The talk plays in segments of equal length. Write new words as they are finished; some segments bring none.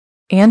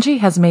Angie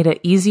has made it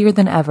easier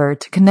than ever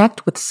to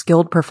connect with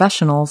skilled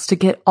professionals to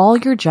get all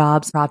your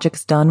jobs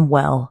projects done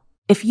well.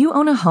 If you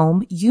own a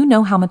home, you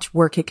know how much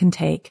work it can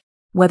take,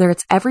 whether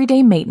it's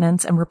everyday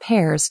maintenance and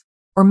repairs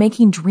or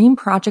making dream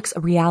projects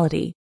a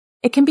reality.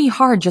 It can be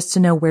hard just to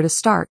know where to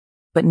start,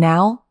 but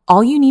now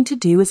all you need to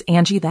do is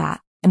Angie that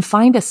and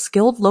find a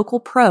skilled local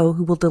pro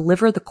who will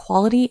deliver the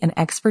quality and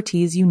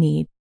expertise you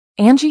need.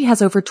 Angie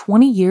has over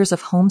 20 years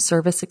of home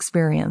service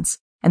experience,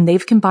 and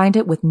they've combined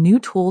it with new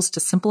tools to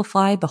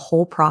simplify the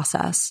whole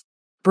process.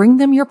 Bring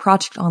them your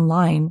project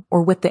online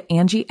or with the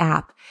Angie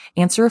app,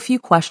 answer a few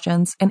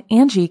questions, and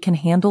Angie can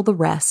handle the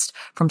rest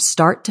from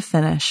start to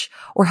finish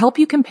or help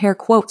you compare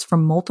quotes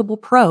from multiple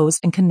pros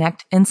and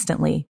connect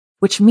instantly,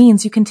 which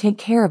means you can take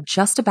care of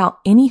just about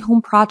any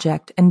home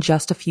project in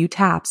just a few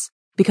taps.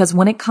 Because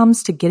when it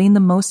comes to getting the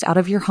most out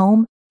of your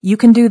home, you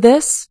can do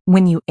this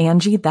when you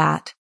Angie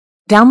that.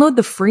 Download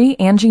the free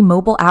Angie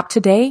mobile app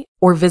today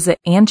or visit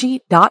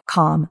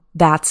Angie.com.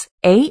 That's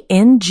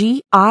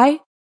ANGI.com.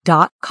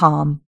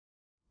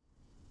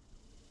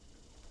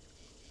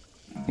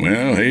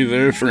 Well, hey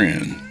there,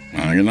 friend.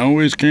 I can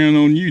always count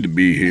on you to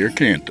be here,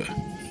 can't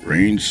I?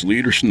 Rain,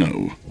 sleet, or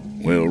snow.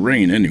 Well,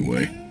 rain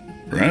anyway.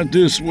 Right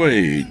this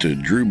way to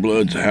Drew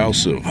Blood's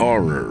house of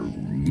horror,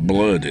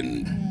 blood,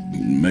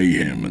 and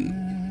mayhem,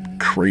 and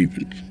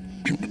cravings.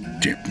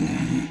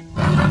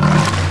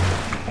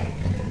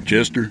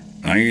 Chester,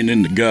 I ain't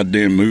in the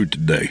goddamn mood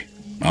today.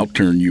 I'll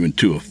turn you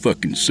into a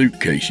fucking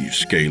suitcase, you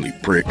scaly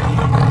prick.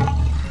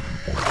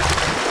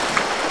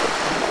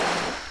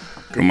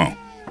 Come on.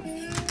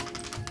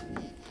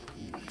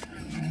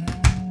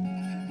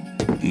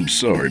 I'm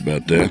sorry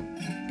about that.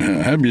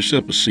 Have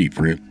yourself a seat,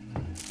 friend.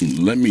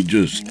 Let me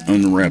just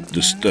unwrap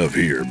this stuff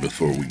here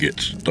before we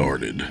get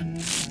started.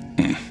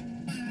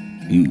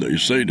 They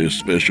say this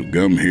special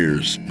gum here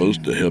is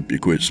supposed to help you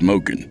quit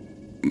smoking.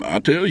 I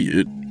tell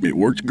you, it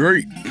works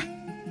great.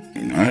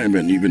 I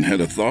haven't even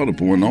had a thought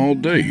of one all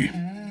day.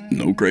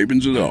 No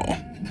cravings at all.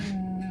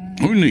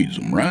 Who needs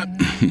them, right?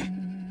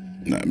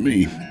 Not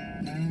me.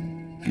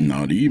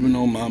 Not even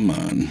on my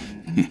mind.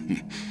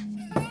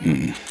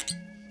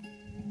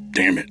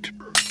 Damn it.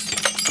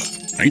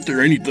 Ain't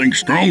there anything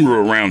stronger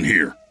around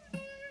here?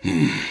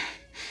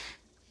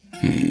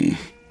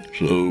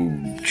 So,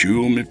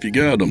 chew 'em if you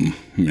got 'em,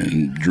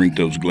 and drink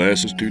those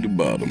glasses to the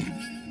bottom.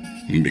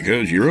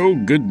 Because your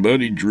old good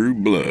buddy Drew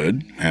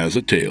Blood has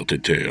a tale to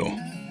tell.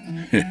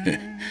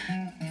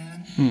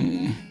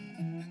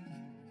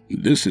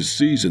 This is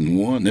Season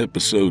 1,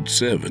 Episode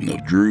 7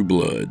 of Drew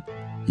Blood.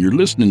 You're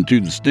listening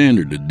to the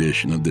standard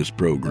edition of this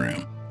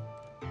program.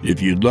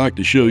 If you'd like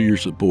to show your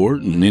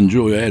support and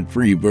enjoy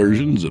ad-free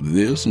versions of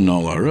this and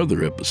all our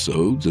other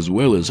episodes, as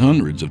well as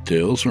hundreds of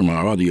tales from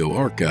our audio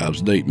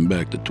archives dating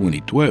back to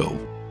 2012,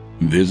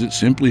 visit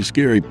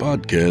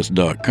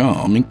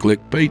simplyscarypodcast.com and click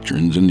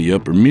Patrons in the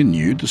upper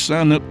menu to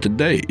sign up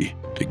today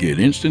to get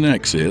instant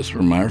access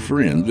from our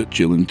friends at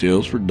Chillin'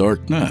 Tales for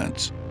Dark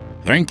Nights.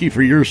 Thank you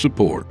for your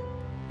support.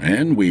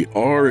 And we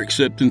are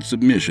accepting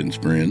submissions,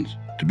 friends.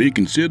 To be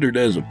considered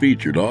as a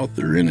featured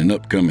author in an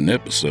upcoming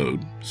episode,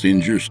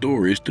 send your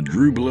stories to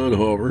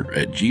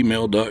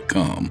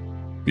drewbloodhorror@gmail.com.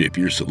 If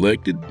you're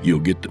selected, you'll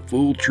get the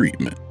full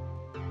treatment.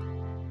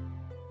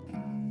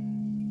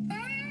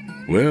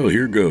 Well,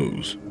 here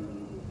goes.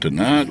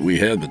 Tonight we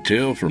have a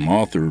tale from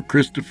author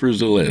Christopher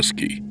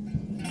Zaleski,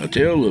 a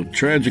tale of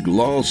tragic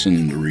loss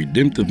and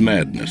redemptive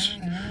madness,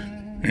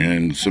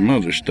 and some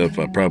other stuff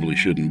I probably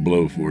shouldn't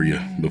blow for you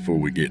before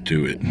we get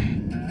to it.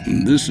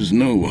 This is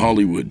no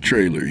Hollywood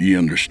trailer, you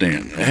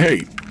understand.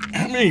 Hey,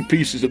 how many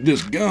pieces of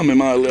this gum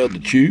am I allowed to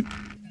chew?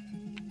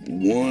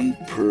 1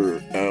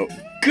 per hour.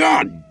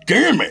 God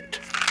damn it!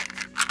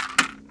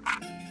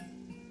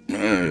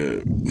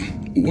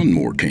 One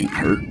more can't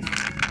hurt.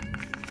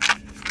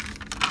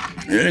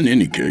 In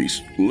any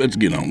case, let's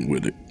get on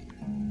with it.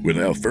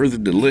 Without further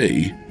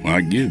delay,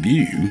 I give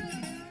you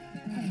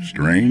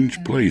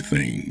Strange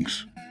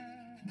Playthings.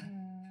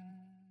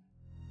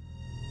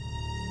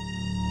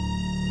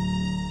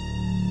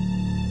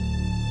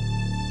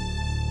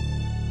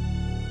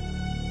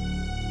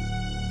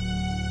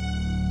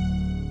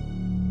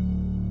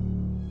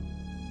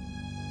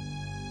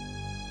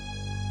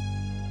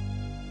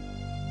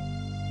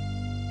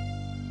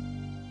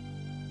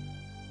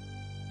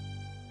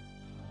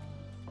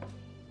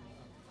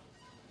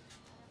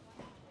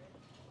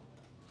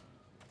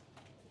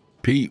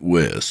 Pete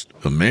West,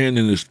 a man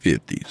in his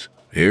 50s,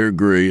 hair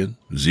graying,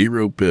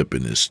 zero pep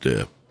in his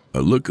step,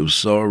 a look of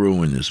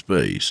sorrow in his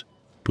face,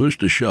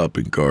 pushed a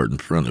shopping cart in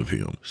front of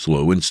him,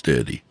 slow and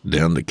steady,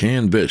 down the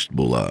canned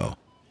vegetable aisle.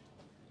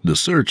 The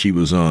search he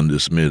was on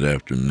this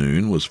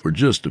mid-afternoon was for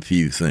just a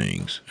few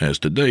things, as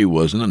today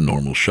wasn't a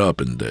normal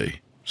shopping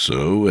day.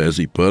 So, as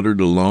he puttered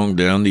along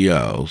down the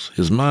aisles,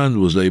 his mind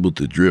was able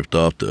to drift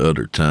off to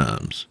other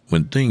times,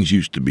 when things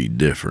used to be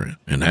different,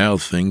 and how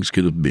things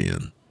could have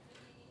been.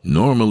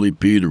 Normally,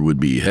 Peter would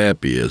be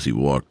happy as he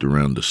walked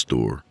around the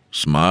store,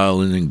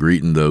 smiling and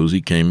greeting those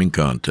he came in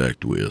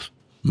contact with.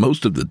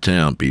 Most of the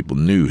town people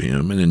knew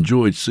him and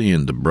enjoyed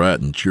seeing the bright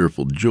and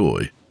cheerful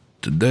joy.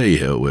 Today,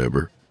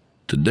 however,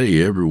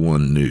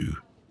 everyone knew.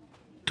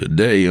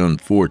 Today,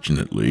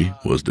 unfortunately,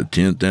 was the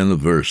 10th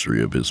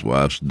anniversary of his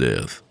wife's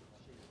death.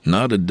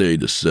 Not a day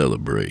to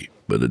celebrate,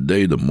 but a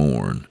day to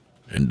mourn,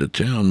 and the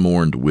town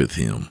mourned with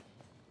him.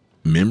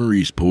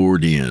 Memories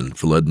poured in,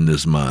 flooding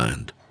his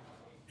mind.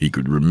 He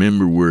could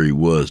remember where he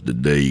was the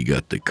day he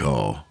got the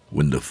call,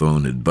 when the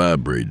phone had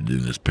vibrated in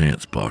his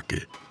pants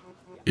pocket.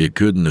 It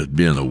couldn't have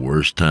been a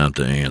worse time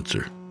to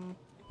answer.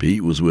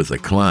 Pete was with a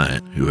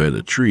client who had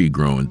a tree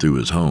growing through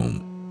his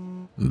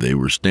home. They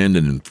were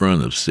standing in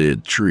front of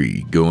said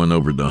tree, going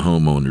over the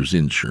homeowner's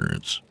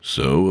insurance.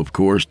 So, of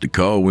course, the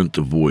call went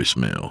to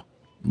voicemail.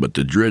 But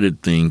the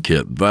dreaded thing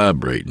kept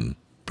vibrating,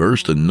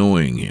 first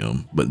annoying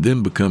him, but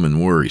then becoming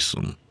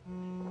worrisome.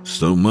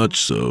 So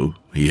much so,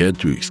 he had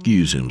to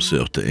excuse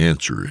himself to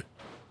answer it.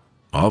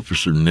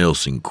 Officer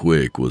Nelson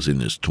Quick was in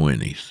his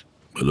 20s,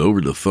 but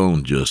over the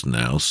phone just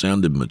now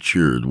sounded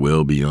matured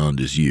well beyond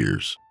his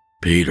years.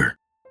 "Peter."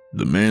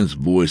 The man's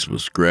voice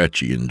was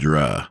scratchy and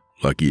dry,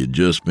 like he had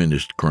just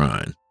finished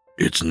crying.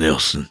 "It's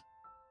Nelson."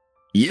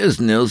 "Yes,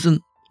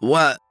 Nelson.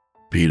 What?"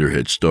 Peter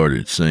had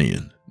started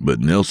saying, but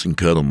Nelson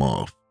cut him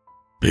off.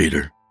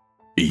 "Peter,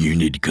 you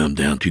need to come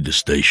down to the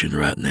station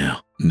right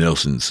now,"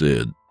 Nelson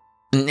said.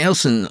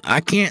 "Nelson, I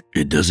can't."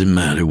 "It doesn't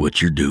matter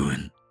what you're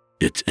doing.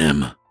 It's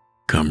Emma.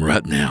 Come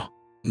right now."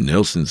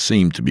 Nelson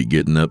seemed to be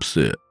getting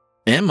upset.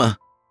 "Emma?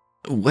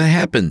 What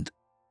happened?"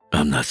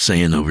 "I'm not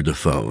saying over the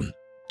phone.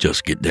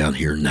 Just get down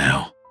here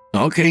now."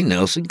 "Okay,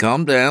 Nelson,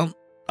 calm down.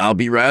 I'll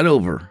be right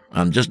over.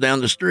 I'm just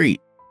down the street."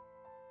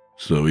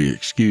 So he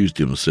excused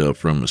himself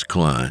from his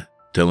client,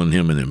 telling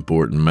him an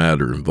important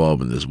matter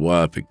involving his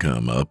wife had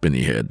come up and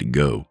he had to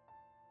go.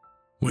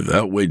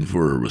 Without waiting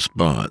for a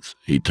response,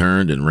 he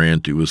turned and ran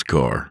to his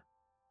car.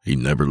 He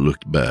never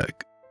looked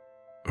back.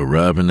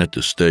 Arriving at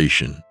the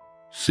station,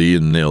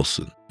 seeing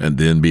Nelson, and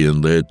then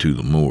being led to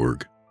the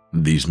morgue,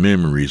 these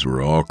memories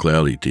were all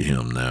cloudy to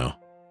him now.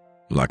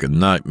 Like a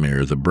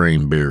nightmare, the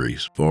brain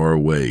buries far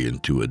away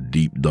into a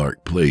deep,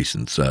 dark place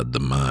inside the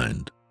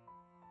mind.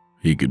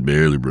 He could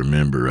barely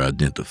remember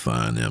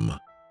identifying Emma.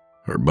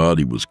 Her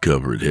body was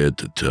covered head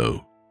to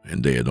toe,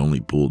 and they had only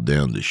pulled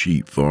down the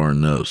sheet far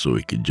enough so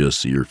he could just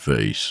see her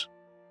face.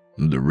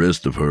 The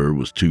rest of her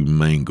was too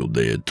mangled,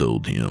 they had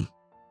told him.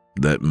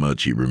 That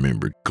much he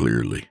remembered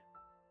clearly.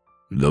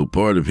 Though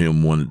part of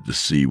him wanted to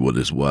see what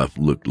his wife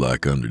looked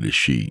like under the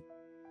sheet,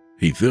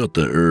 he felt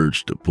the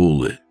urge to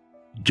pull it,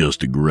 just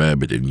to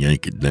grab it and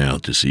yank it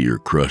down to see her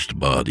crushed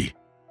body,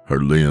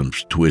 her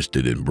limbs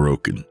twisted and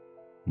broken,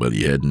 but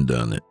he hadn't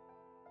done it.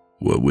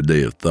 What would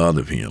they have thought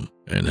of him,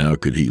 and how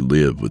could he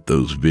live with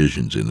those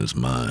visions in his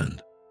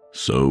mind?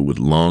 So, with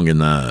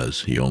longing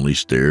eyes, he only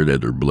stared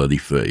at her bloody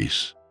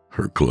face,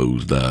 her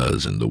closed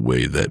eyes, and the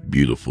way that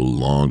beautiful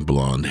long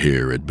blonde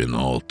hair had been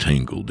all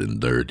tangled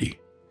and dirty.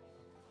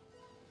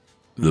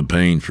 The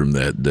pain from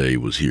that day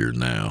was here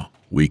now,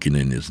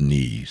 weakening his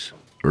knees,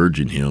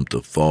 urging him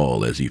to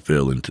fall as he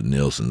fell into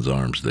Nelson's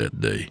arms that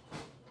day.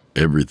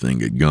 Everything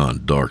had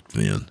gone dark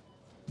then.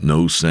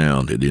 No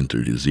sound had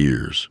entered his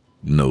ears,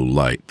 no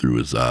light through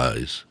his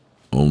eyes,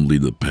 only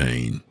the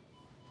pain,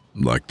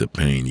 like the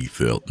pain he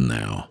felt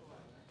now.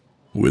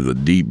 With a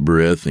deep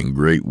breath and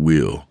great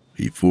will,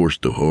 he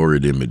forced the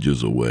horrid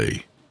images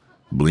away.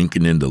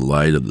 Blinking in the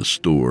light of the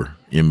store,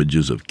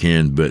 images of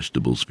canned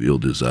vegetables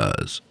filled his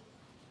eyes.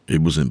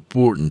 It was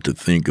important to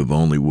think of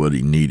only what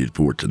he needed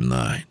for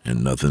tonight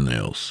and nothing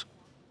else.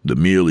 The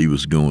meal he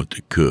was going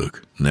to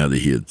cook, now that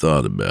he had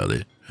thought about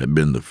it, had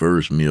been the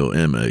first meal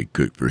Emma had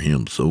cooked for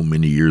him so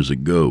many years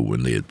ago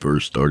when they had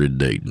first started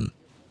dating.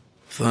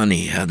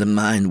 "Funny how the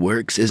mind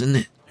works, isn't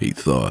it?" he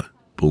thought,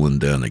 pulling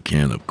down a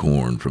can of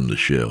corn from the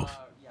shelf.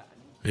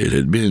 It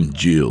had been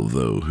Jill,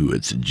 though, who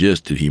had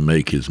suggested he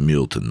make his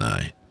meal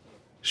tonight.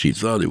 She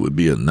thought it would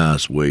be a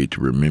nice way to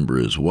remember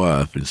his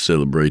wife and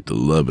celebrate the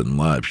love and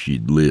life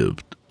she'd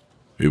lived.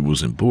 It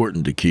was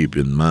important to keep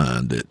in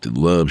mind that the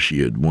love she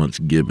had once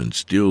given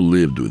still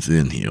lived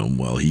within him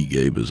while he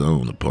gave his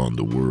own upon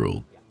the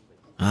world.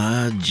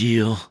 "Ah,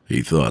 Jill,"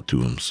 he thought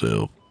to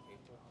himself.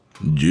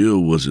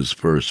 Jill was his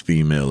first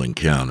female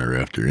encounter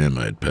after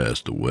Emma had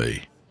passed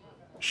away.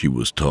 She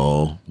was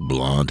tall,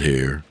 blonde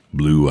hair,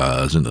 blue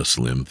eyes, and a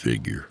slim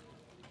figure.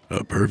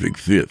 A perfect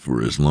fit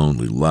for his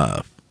lonely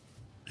life.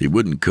 He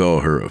wouldn't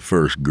call her a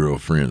first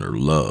girlfriend or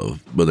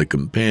love, but a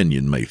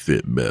companion may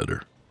fit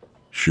better.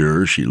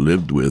 Sure, she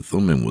lived with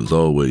him and was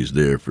always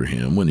there for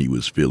him when he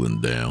was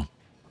feeling down,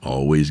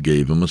 always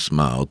gave him a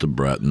smile to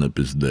brighten up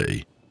his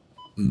day.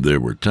 There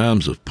were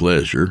times of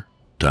pleasure,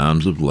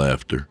 times of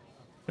laughter,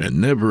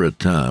 and never a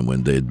time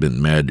when they had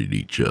been mad at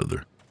each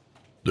other.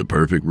 The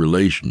perfect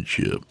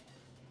relationship.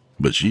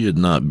 But she had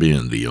not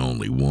been the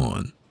only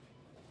one.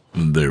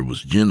 There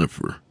was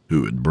Jennifer,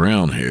 who had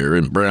brown hair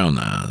and brown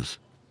eyes.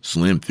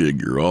 Slim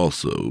figure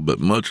also, but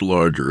much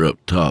larger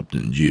up top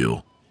than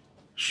Jill.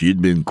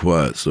 She'd been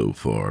quiet so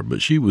far,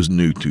 but she was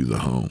new to the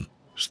home,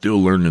 still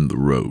learning the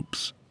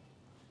ropes.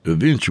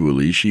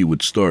 Eventually, she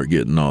would start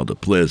getting all the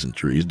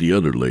pleasantries the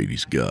other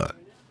ladies got.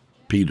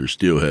 Peter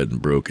still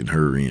hadn't broken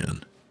her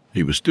in.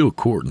 He was still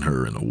courting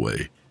her in a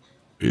way.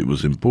 It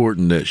was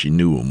important that she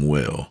knew him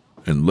well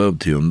and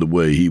loved him the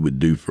way he would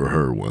do for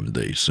her one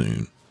day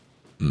soon.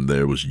 And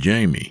there was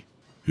Jamie,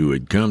 who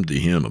had come to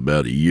him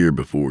about a year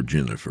before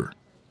Jennifer.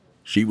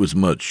 She was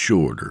much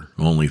shorter,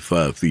 only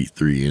 5 feet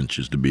 3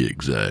 inches to be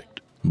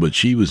exact, but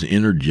she was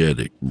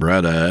energetic,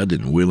 bright-eyed,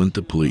 and willing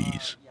to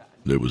please.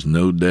 There was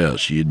no doubt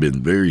she had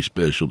been very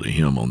special to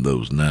him on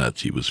those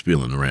nights he was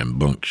feeling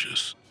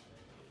rambunctious.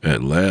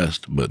 At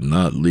last, but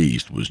not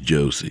least, was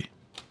Josie.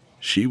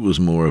 She was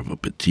more of a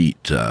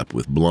petite type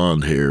with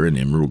blonde hair and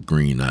emerald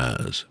green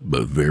eyes,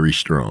 but very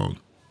strong.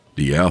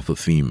 The alpha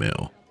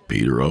female,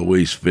 Peter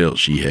always felt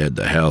she had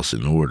the house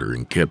in order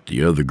and kept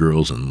the other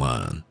girls in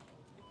line.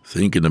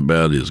 Thinking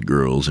about his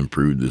girls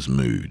improved his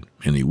mood,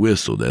 and he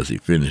whistled as he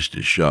finished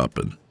his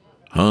shopping,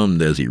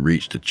 hummed as he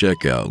reached the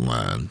checkout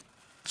line,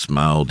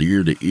 smiled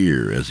ear to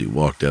ear as he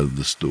walked out of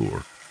the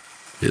store.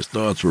 His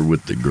thoughts were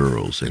with the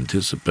girls,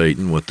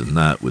 anticipating what the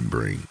night would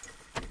bring.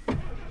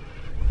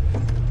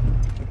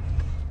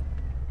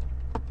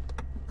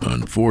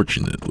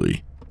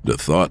 Unfortunately, the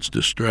thoughts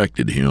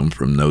distracted him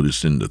from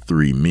noticing the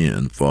 3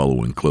 men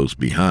following close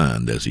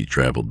behind as he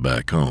traveled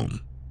back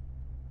home.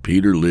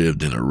 Peter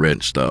lived in a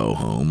ranch-style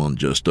home on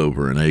just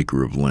over an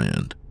acre of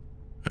land.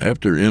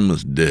 After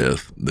Emma's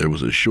death, there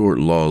was a short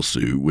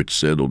lawsuit which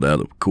settled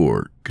out of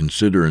court,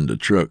 considering the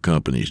truck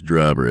company's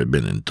driver had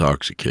been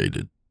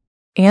intoxicated.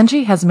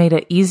 Angie has made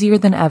it easier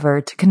than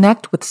ever to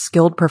connect with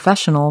skilled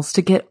professionals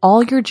to get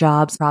all your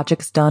jobs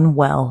projects done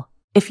well.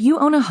 If you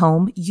own a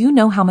home, you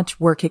know how much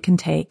work it can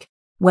take,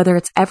 whether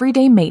it's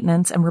everyday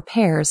maintenance and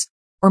repairs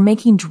or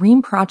making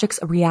dream projects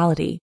a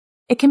reality.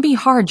 It can be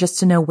hard just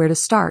to know where to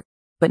start,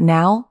 but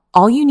now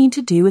all you need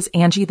to do is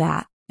Angie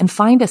that and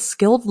find a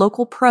skilled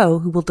local pro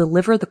who will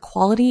deliver the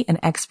quality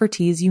and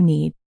expertise you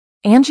need.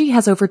 Angie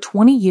has over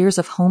 20 years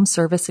of home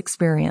service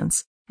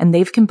experience, and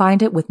they've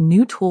combined it with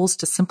new tools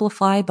to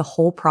simplify the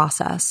whole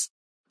process.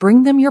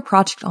 Bring them your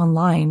project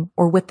online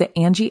or with the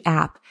Angie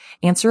app,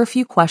 answer a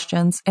few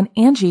questions, and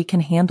Angie can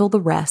handle the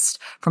rest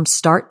from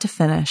start to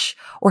finish,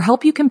 or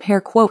help you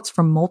compare quotes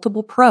from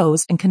multiple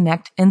pros and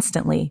connect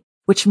instantly,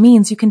 which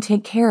means you can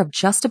take care of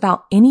just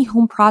about any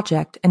home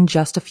project in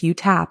just a few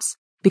taps.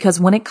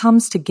 Because when it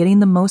comes to getting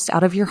the most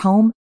out of your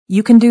home,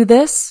 you can do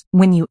this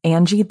when you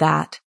Angie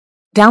that.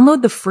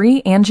 Download the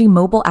free Angie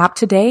mobile app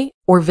today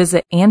or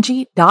visit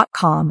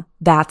Angie.com.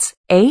 That's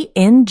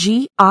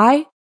ANGI.com.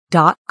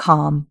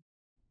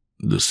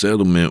 The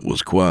settlement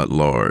was quite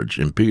large,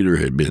 and Peter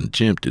had been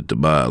tempted to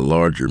buy a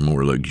larger,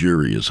 more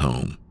luxurious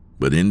home.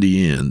 But in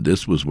the end,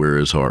 this was where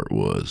his heart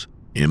was.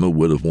 Emma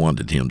would have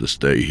wanted him to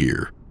stay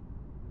here.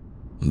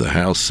 The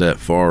house sat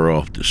far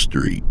off the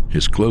street.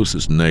 His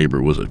closest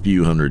neighbor was a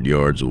few hundred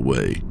yards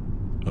away.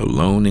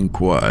 Alone and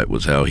quiet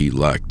was how he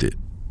liked it.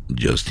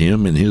 Just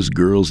him and his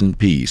girls in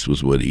peace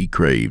was what he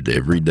craved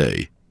every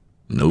day.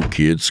 No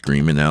kids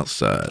screaming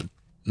outside.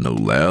 No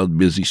loud,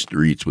 busy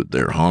streets with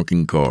their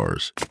honking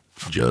cars.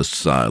 Just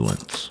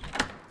silence.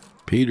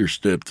 Peter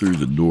stepped through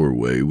the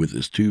doorway with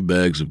his 2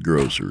 bags of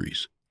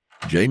groceries.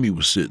 Jamie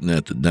was sitting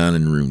at the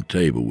dining room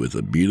table with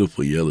a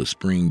beautiful yellow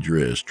spring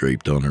dress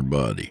draped on her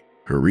body,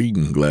 her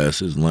reading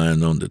glasses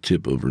lying on the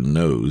tip of her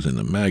nose and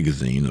a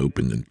magazine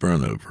opened in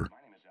front of her.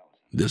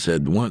 This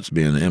had once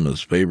been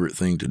Emma's favorite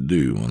thing to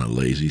do on a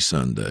lazy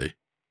Sunday.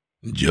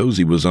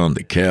 Josie was on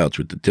the couch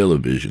with the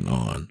television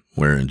on,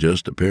 wearing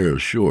just a pair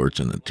of shorts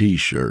and a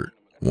t-shirt,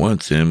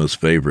 once Emma's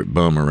favorite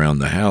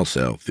bum-around-the-house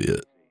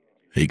outfit.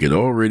 He could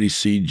already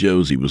see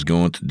Josie was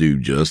going to do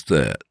just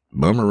that,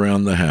 bum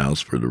around the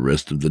house for the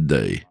rest of the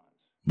day.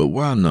 But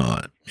why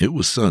not? It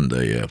was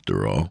Sunday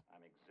after all.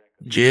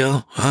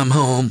 "Jill, I'm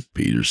home,"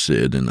 Peter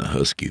said in a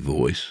husky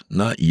voice,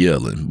 not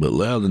yelling, but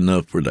loud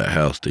enough for the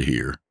house to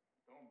hear.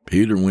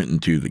 Peter went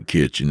into the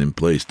kitchen and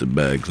placed the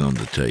bags on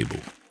the table.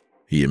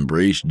 He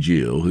embraced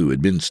Jill, who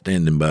had been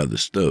standing by the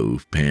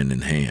stove, pan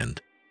in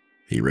hand.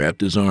 He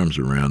wrapped his arms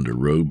around her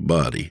robed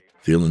body,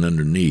 feeling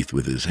underneath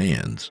with his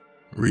hands,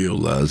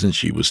 realizing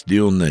she was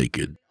still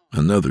naked,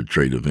 another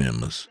trait of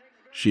Emma's.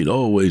 She'd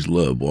always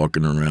loved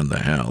walking around the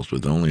house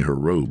with only her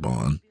robe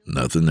on,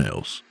 nothing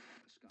else.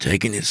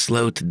 "Taking it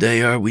slow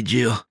today, are we,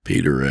 Jill?"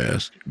 Peter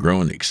asked,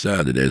 growing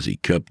excited as he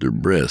cupped her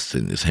breasts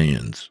in his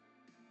hands.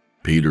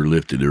 Peter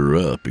lifted her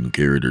up and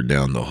carried her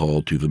down the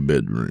hall to the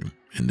bedroom,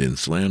 and then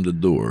slammed the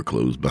door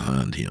closed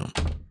behind him.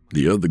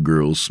 The other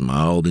girls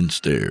smiled and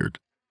stared.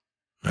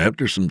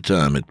 After some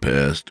time had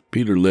passed,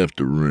 Peter left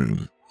the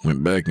room,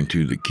 went back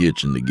into the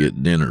kitchen to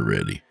get dinner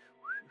ready.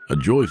 A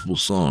joyful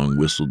song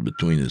whistled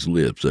between his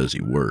lips as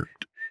he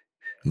worked.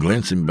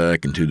 Glancing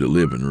back into the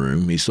living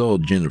room, he saw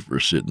Jennifer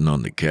sitting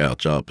on the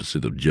couch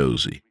opposite of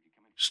Josie.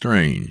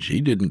 Strange,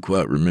 he didn't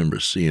quite remember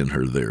seeing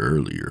her there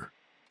earlier.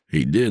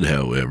 He did,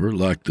 however,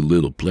 like the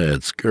little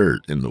plaid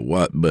skirt and the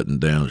white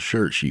button-down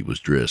shirt she was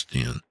dressed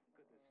in.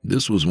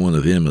 This was one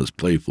of Emma's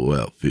playful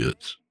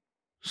outfits,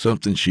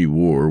 something she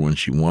wore when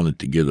she wanted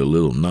to get a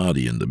little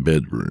naughty in the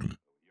bedroom.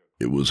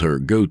 It was her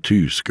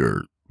go-to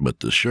skirt,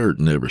 but the shirt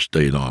never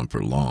stayed on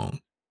for long.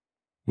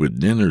 With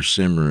dinner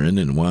simmering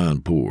and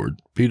wine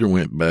poured, Peter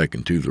went back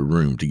into the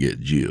room to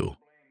get Jill.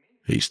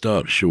 He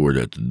stopped short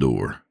at the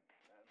door.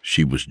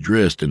 She was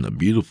dressed in a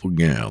beautiful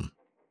gown,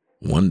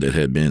 one that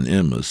had been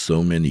Emma's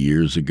so many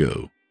years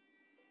ago.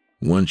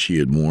 One she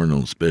had worn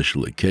on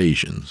special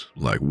occasions,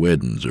 like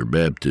weddings or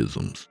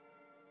baptisms.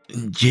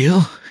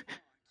 Jill?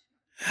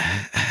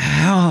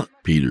 How?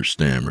 Peter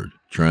stammered,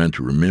 trying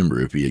to remember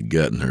if he had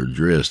gotten her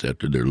dressed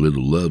after their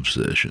little love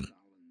session.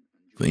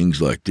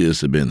 Things like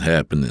this had been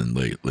happening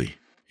lately.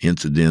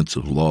 Incidents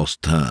of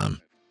lost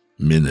time.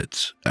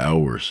 Minutes,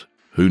 hours,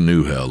 who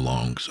knew how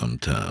long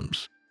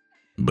sometimes.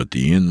 But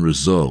the end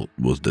result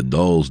was the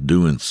dolls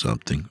doing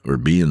something or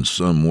being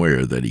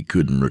somewhere that he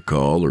couldn't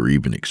recall or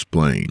even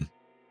explain.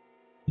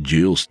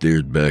 Jill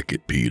stared back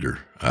at Peter,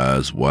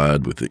 eyes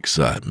wide with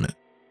excitement,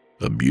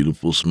 a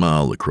beautiful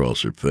smile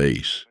across her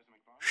face.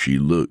 She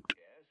looked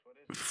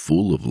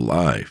full of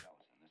life.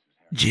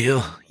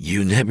 Jill,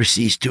 you never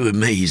cease to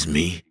amaze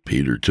me.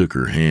 Peter took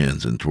her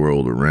hands and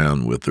twirled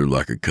around with her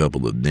like a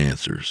couple of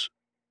dancers.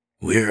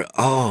 We're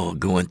all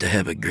going to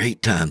have a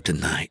great time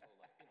tonight.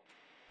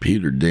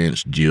 Peter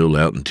danced Jill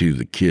out into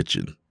the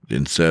kitchen,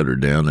 then sat her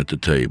down at the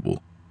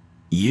table.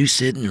 You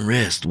sit and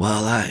rest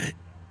while I...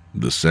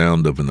 The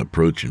sound of an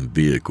approaching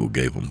vehicle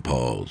gave him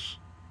pause.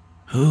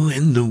 Who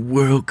in the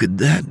world could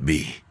that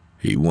be?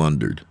 He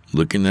wondered,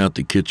 looking out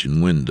the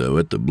kitchen window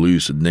at the blue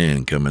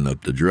sedan coming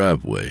up the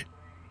driveway.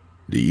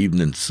 The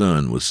evening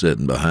sun was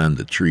setting behind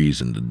the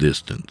trees in the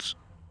distance.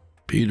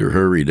 Peter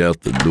hurried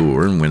out the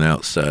door and went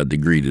outside to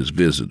greet his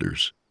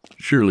visitors.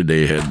 Surely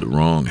they had the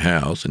wrong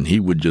house, and he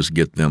would just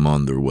get them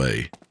on their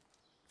way.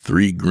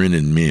 3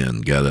 grinning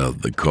men got out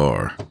of the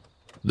car.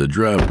 The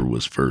driver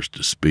was first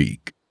to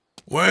speak.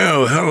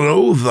 Well,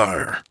 hello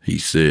there, he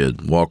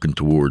said, walking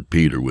toward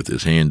Peter with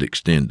his hand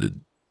extended.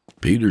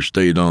 Peter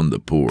stayed on the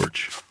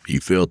porch. He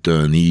felt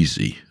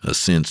uneasy, a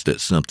sense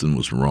that something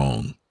was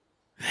wrong.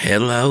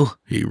 Hello,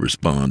 he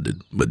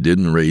responded, but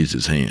didn't raise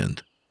his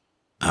hand.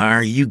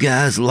 Are you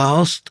guys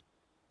lost?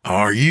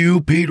 Are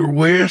you Peter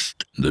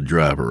West? The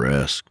driver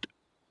asked.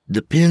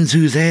 Depends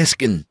who's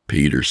asking,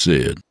 Peter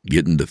said,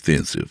 getting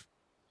defensive.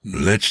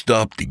 Let's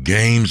stop the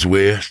games,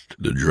 West,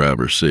 the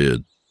driver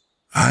said.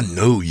 I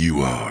know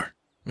you are.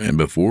 And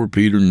before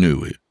Peter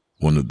knew it,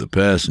 one of the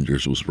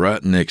passengers was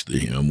right next to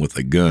him with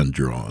a gun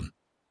drawn.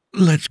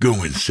 Let's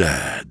go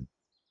inside.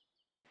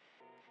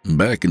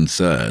 Back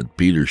inside,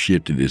 Peter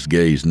shifted his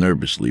gaze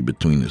nervously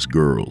between his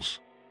girls.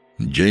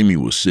 Jamie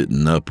was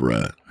sitting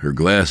upright, her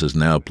glasses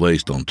now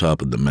placed on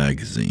top of the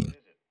magazine.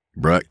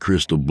 Bright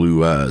crystal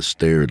blue eyes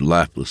stared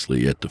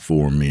lifelessly at the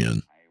 4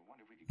 men.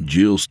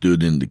 Jill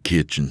stood in the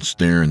kitchen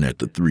staring at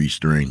the 3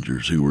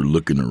 strangers who were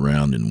looking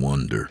around in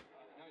wonder.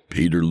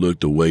 Peter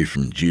looked away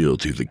from Jill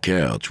to the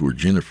couch where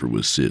Jennifer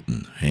was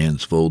sitting,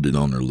 hands folded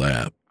on her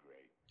lap.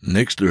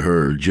 Next to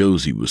her,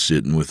 Josie was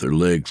sitting with her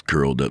legs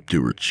curled up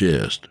to her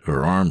chest,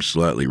 her arms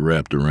slightly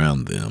wrapped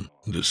around them.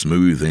 The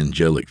smooth,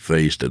 angelic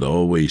face that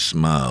always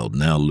smiled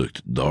now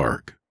looked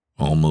dark,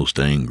 almost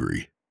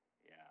angry.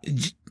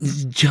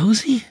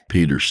 Josie?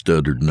 Peter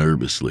stuttered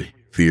nervously,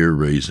 fear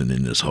rising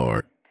in his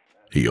heart.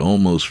 He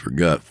almost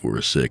forgot for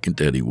a second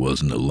that he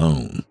wasn't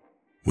alone.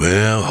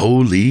 Well,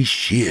 holy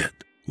shit.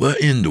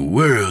 What in the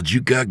world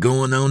you got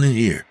going on in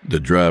here? The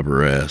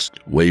driver asked,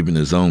 waving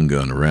his own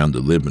gun around the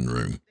living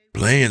room.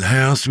 Playing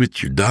house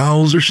with your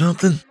dolls or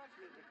something?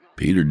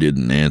 Peter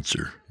didn't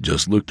answer,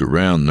 just looked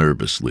around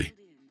nervously.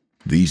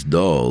 These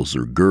dolls,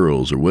 or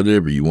girls, or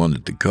whatever you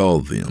wanted to call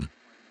them,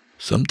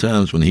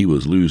 sometimes when he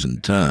was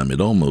losing time,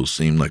 it almost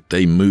seemed like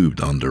they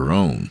moved on their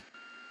own.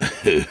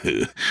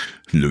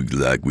 Looks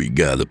like we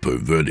got a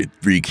perverted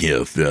freak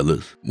here,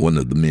 fellas, one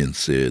of the men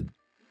said.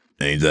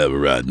 Ain't that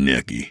right,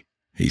 Nicky?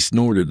 He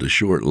snorted a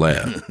short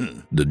laugh.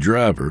 The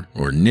driver,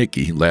 or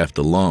Nicky, laughed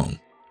along.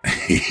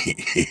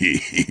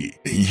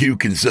 You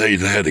can say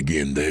that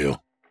again,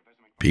 Dale.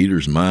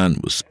 Peter's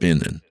mind was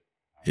spinning,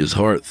 his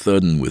heart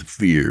thudding with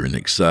fear and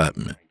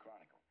excitement.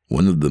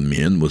 One of the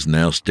men was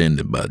now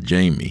standing by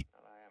Jamie.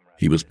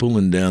 He was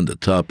pulling down the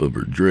top of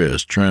her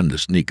dress, trying to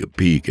sneak a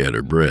peek at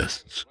her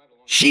breasts.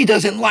 She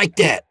doesn't like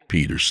that,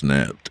 Peter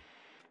snapped.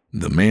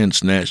 The man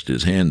snatched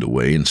his hand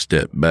away and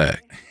stepped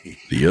back.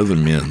 The other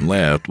men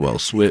laughed while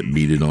sweat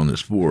beaded on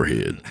his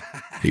forehead.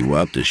 He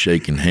wiped a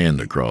shaking hand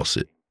across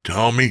it.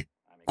 Tommy,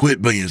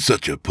 quit being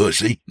such a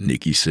pussy,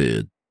 Nicky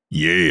said.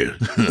 Yeah,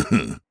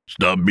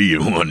 stop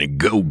being one and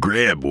go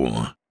grab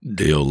one.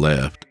 Dale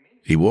laughed.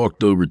 He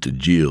walked over to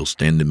Jill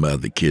standing by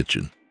the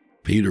kitchen.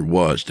 Peter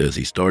watched as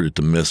he started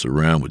to mess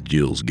around with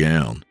Jill's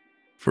gown.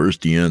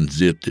 First he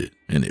unzipped it,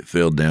 and it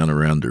fell down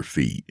around her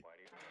feet.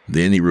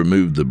 Then he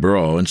removed the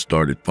bra and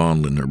started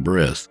fondling her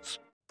breasts.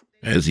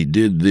 As he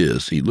did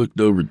this, he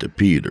looked over to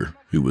Peter,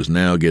 who was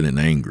now getting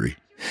angry.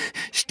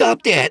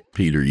 Stop that,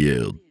 Peter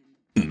yelled.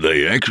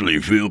 They actually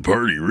feel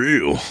pretty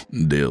real,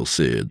 Dale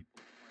said.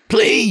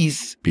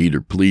 Please,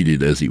 Peter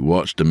pleaded as he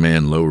watched the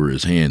man lower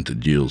his hand to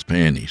Jill's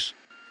panties.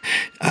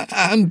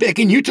 I'm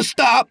begging you to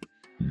stop.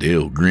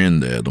 Dale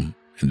grinned at him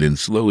and then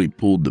slowly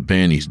pulled the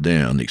panties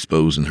down,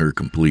 exposing her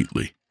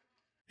completely.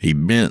 He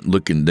bent,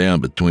 looking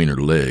down between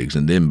her legs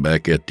and then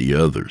back at the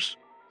others.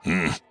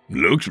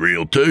 Looks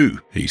real, too,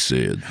 he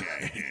said.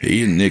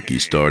 He and Nicky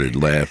started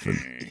laughing.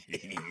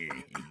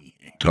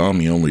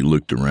 Tommy only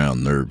looked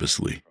around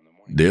nervously.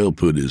 Dale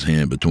put his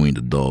hand between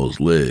the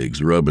doll's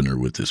legs, rubbing her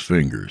with his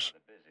fingers.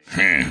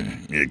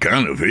 It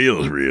kind of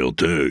feels real,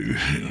 too,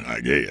 I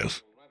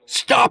guess.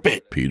 Stop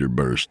it! Peter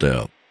burst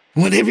out.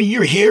 Whatever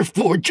you're here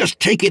for,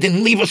 just take it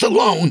and leave us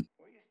alone.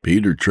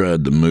 Peter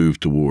tried to move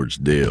towards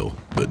Dale,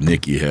 but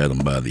Nicky had him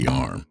by the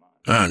arm.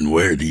 And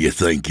where do you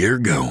think you're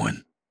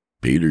going?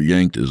 Peter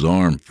yanked his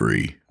arm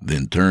free,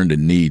 then turned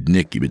and kneed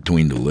Nicky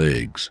between the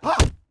legs.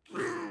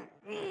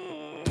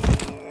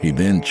 He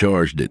then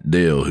charged at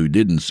Dale, who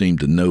didn't seem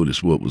to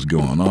notice what was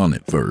going on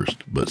at first,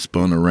 but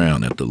spun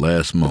around at the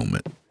last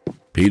moment.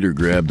 Peter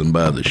grabbed him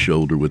by the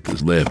shoulder with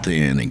his left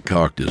hand and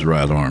cocked his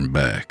right arm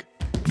back.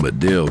 But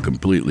Dale,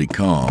 completely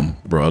calm,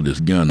 brought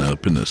his gun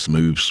up in a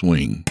smooth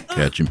swing,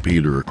 catching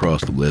Peter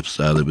across the left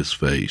side of his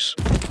face.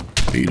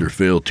 Peter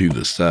fell to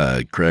the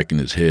side, cracking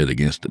his head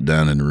against the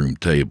dining room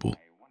table.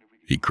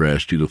 He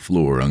crashed to the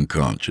floor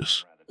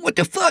unconscious. What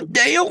the fuck,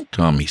 Dale?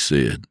 Tommy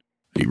said.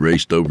 He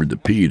raced over to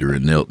Peter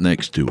and knelt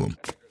next to him.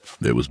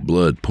 There was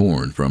blood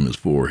pouring from his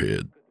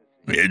forehead.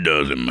 It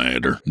doesn't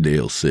matter,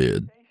 Dale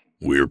said.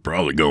 We're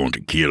probably going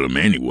to kill him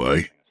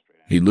anyway.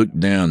 He looked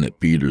down at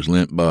Peter's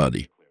limp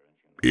body.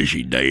 Is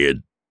she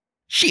dead?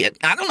 Shit,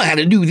 I don't know how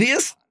to do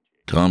this.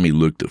 Tommy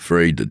looked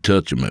afraid to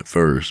touch him at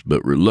first,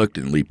 but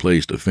reluctantly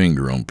placed a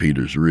finger on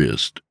Peter's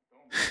wrist.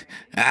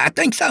 I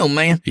think so,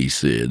 man, he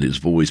said, his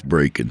voice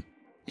breaking.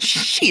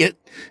 Shit,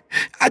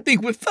 I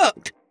think we're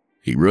fucked.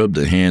 He rubbed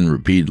a hand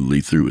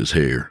repeatedly through his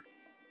hair.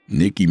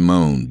 Nicky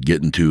moaned,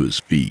 getting to his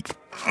feet.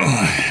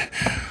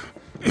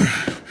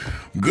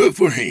 Good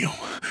for him.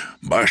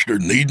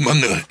 Bastard need my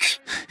nuts.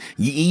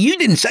 You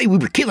didn't say we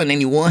were killing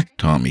anyone,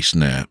 Tommy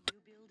snapped.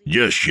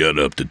 Just shut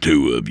up, the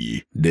two of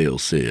you, Dale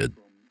said.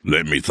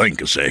 Let me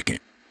think a second.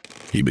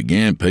 He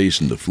began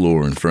pacing the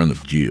floor in front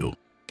of Jill.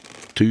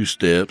 2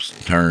 steps,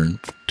 turn,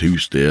 2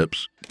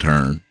 steps,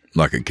 turn,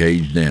 like a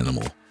caged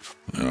animal.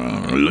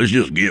 Let's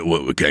just get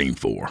what we came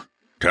for.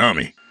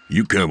 Tommy,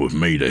 you come with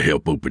me to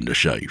help open the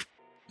safe.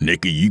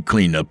 Nicky, you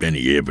clean up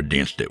any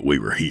evidence that we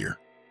were here.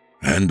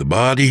 And the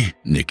body?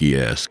 Nicky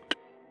asked.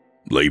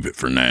 Leave it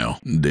for now,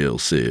 Dale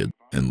said,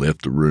 and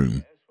left the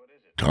room.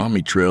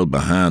 Tommy trailed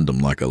behind him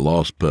like a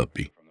lost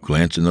puppy,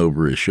 glancing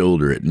over his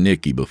shoulder at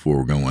Nicky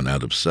before going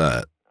out of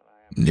sight.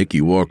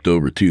 Nicky walked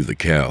over to the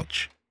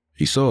couch.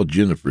 He saw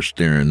Jennifer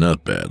staring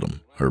up at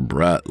him, her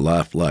bright,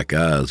 lifelike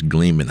eyes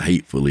gleaming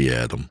hatefully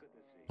at him.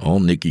 All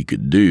Nicky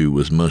could do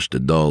was mush the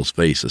doll's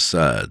face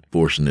aside,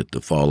 forcing it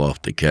to fall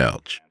off the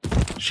couch.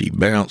 She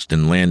bounced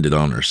and landed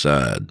on her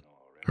side.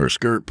 Her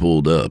skirt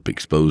pulled up,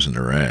 exposing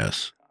her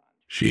ass.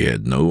 She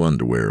had no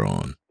underwear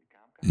on.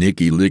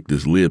 Nicky licked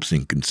his lips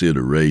in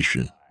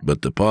consideration,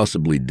 but the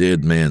possibly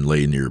dead man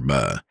lay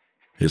nearby.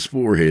 His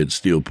forehead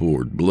still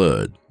poured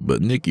blood,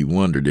 but Nicky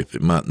wondered if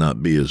it might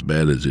not be as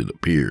bad as it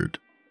appeared.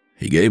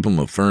 He gave him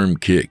a firm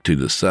kick to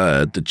the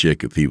side to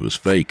check if he was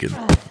faking,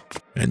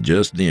 and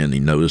just then he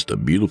noticed a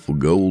beautiful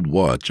gold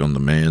watch on the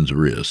man's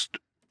wrist.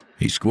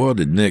 He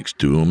squatted next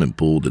to him and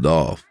pulled it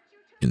off.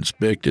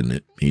 Inspecting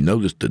it, he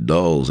noticed the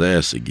doll's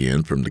ass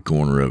again from the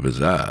corner of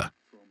his eye.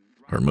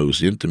 Her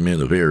most intimate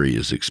of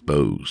areas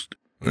exposed.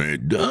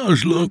 It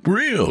does look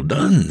real,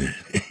 doesn't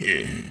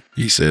it?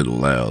 He said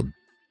aloud.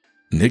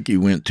 Nicky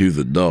went to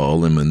the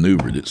doll and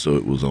maneuvered it so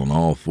it was on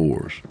all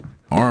fours.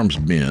 Arms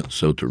bent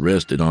so to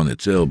rest it on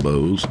its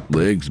elbows,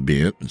 legs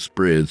bent and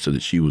spread so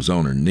that she was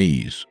on her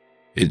knees.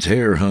 Its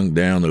hair hung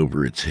down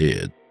over its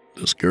head.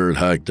 The skirt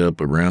hiked up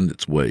around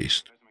its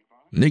waist.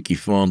 Nicky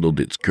fondled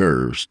its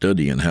curves,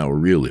 studying how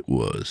real it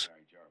was.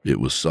 It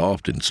was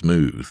soft and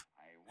smooth.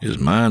 His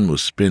mind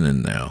was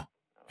spinning now.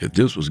 If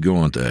this was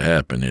going to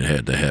happen, it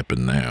had to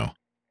happen now.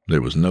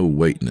 There was no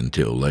waiting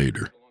until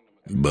later.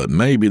 But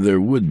maybe there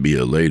would be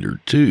a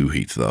later too,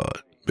 he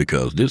thought,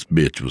 because this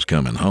bitch was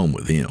coming home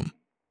with him.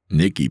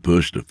 Nicky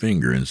pushed a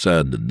finger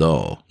inside the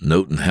doll,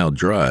 noting how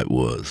dry it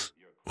was.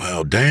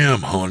 Well,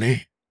 damn,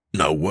 honey.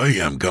 No way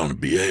I'm gonna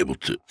be able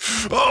to.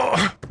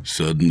 Oh!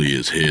 Suddenly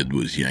his head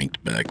was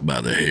yanked back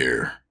by the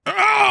hair.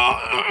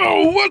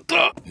 Oh, what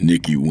the?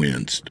 Nicky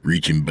winced,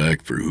 reaching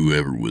back for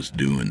whoever was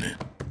doing it.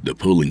 The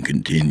pulling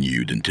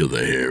continued until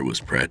the hair was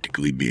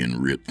practically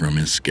being ripped from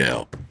his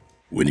scalp.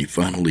 When he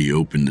finally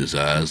opened his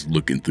eyes,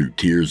 looking through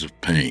tears of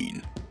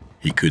pain,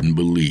 he couldn't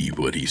believe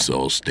what he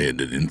saw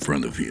standing in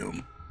front of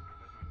him.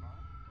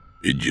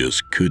 It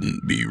just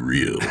couldn't be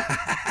real.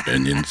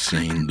 An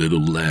insane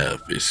little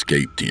laugh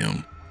escaped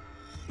him.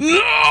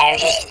 No!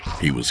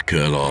 He was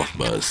cut off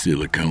by a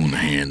silicone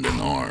hand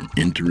and arm,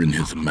 entering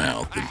his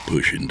mouth and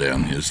pushing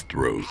down his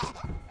throat.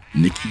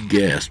 Nicky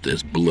gasped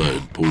as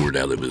blood poured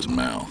out of his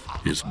mouth,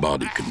 his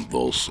body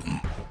convulsing.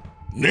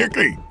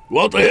 Nicky,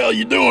 what the hell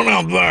you doing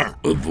out there?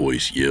 A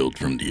voice yelled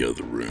from the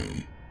other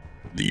room.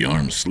 The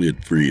arm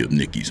slid free of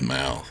Nicky's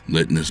mouth,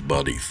 letting his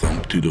body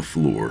thump to the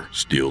floor,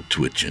 still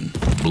twitching,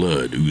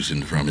 blood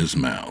oozing from his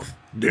mouth.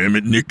 Damn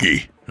it,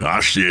 Nicky.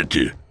 I said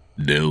to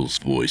Dale's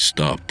voice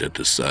stopped at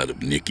the sight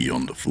of Nicky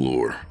on the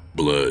floor,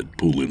 blood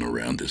pooling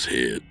around his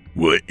head.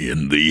 What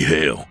in the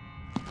hell?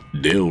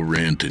 Dale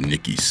ran to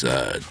Nicky's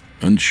side,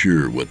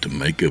 unsure what to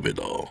make of it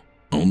all.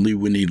 Only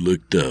when he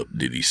looked up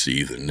did he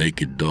see the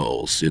naked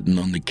doll sitting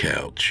on the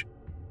couch,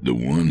 the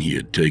one he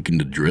had taken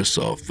the dress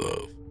off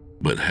of.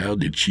 But how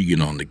did she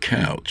get on the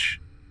couch?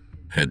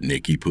 Had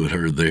Nicky put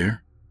her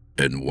there?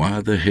 And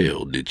why the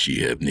hell did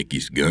she have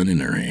Nicky's gun in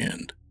her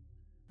hand?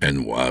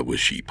 And why was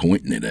she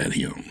pointing it at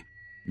him?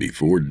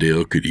 Before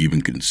Dale could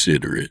even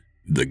consider it,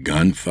 the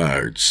gun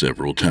fired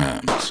several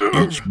times,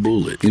 each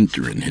bullet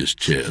entering his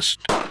chest.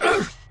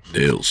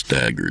 Dale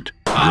staggered,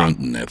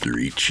 grunting after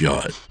each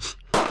shot.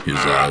 His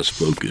eyes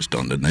focused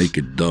on the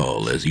naked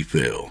doll as he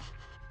fell.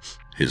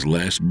 His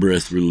last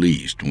breath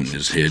released when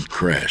his head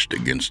crashed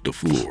against the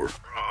floor.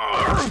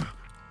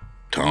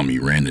 Tommy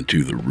ran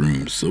into the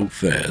room so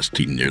fast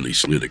he nearly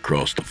slid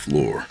across the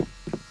floor.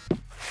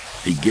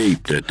 He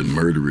gaped at the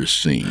murderous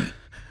scene.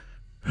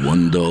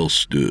 One doll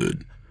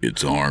stood,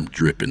 its arm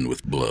dripping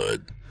with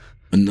blood.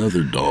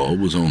 Another doll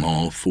was on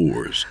all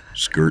fours,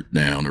 skirt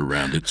down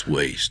around its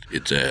waist,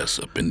 its ass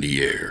up in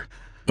the air.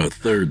 A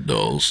third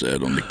doll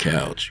sat on the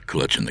couch,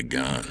 clutching a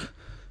gun.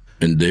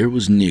 And there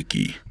was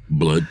Nicky,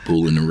 blood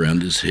pooling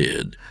around his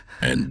head,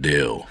 and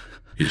Dale,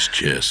 his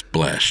chest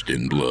splashed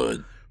in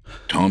blood.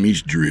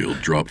 Tommy's drill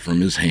dropped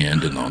from his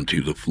hand and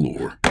onto the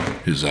floor,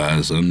 his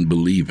eyes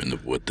unbelieving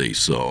of what they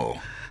saw.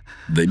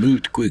 They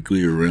moved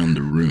quickly around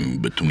the room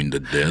between the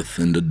death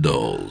and the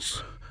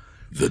dolls.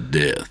 The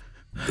death,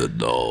 the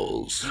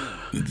dolls.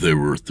 There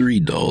were 3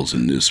 dolls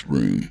in this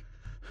room.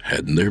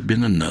 Hadn't there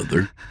been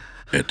another?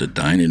 At the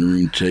dining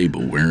room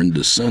table wearing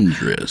the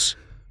sundress,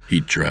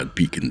 he tried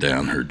peeking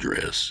down her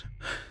dress.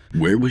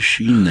 Where was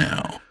she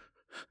now?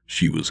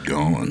 She was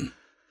gone.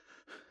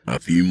 A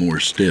few more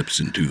steps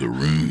into the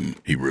room,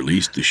 he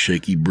released a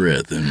shaky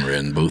breath and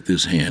ran both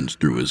his hands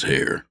through his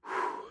hair.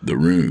 The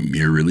room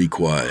eerily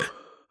quiet.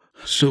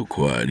 So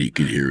quiet he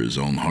could hear his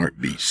own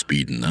heartbeat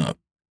speeding up.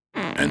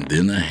 And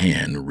then a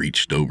hand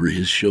reached over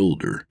his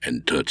shoulder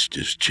and touched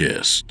his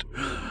chest.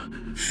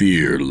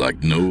 Fear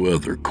like no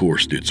other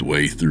coursed its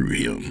way through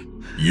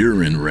him.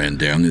 Urine ran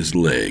down his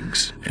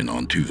legs and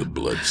onto the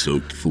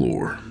blood-soaked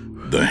floor.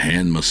 The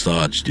hand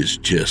massaged his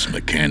chest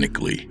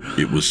mechanically.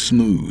 It was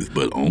smooth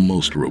but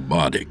almost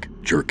robotic,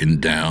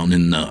 jerking down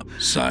and up,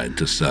 side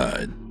to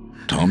side.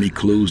 Tommy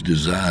closed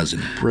his eyes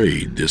and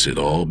prayed this had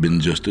all been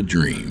just a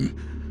dream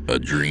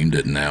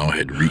that now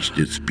had reached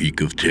its peak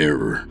of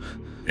terror.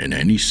 And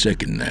any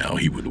second now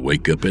he would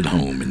wake up at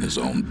home in his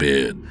own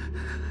bed.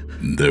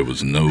 There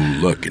was no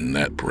luck in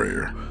that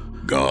prayer.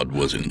 God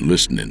wasn't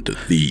listening to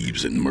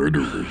thieves and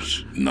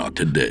murderers, not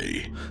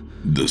today.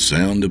 The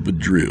sound of a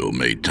drill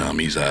made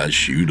Tommy's eyes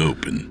shoot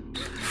open.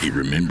 He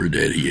remembered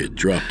that he had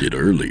dropped it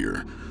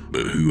earlier,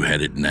 but who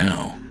had it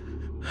now?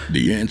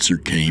 The answer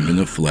came in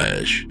a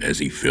flash as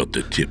he felt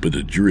the tip of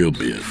the drill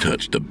bit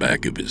touch the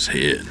back of his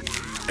head,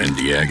 and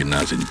the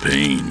agonizing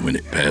pain when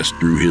it passed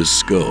through his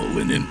skull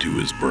and into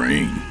his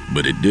brain.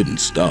 But it didn't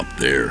stop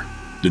there.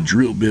 The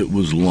drill bit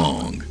was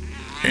long,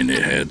 and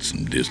it had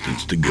some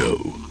distance to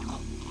go.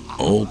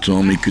 All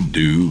Tommy could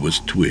do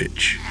was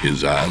twitch,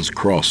 his eyes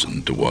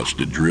crossing to watch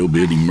the drill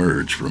bit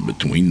emerge from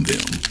between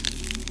them.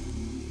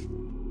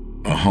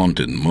 A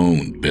haunting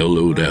moan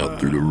bellowed out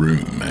through the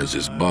room as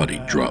his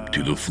body dropped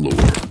to the floor,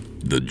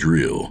 the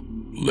drill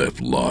left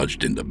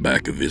lodged in the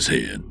back of his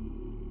head.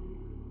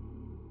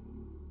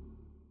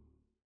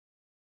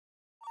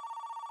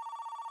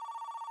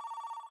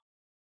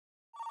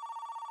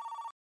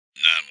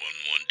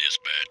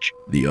 Dispatch.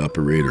 The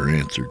operator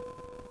answered.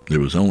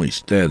 There was only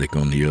static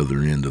on the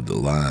other end of the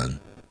line.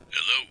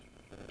 Hello?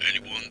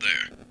 Anyone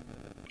there?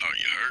 Are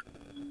you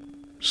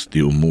hurt?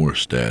 Still more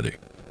static,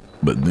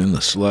 but then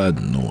a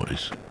sliding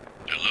noise.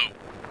 Hello?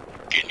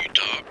 Can you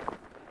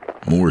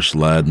talk? More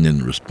sliding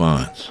in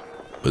response,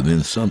 but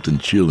then something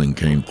chilling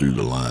came through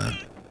the line.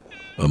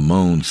 A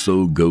moan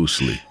so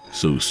ghostly,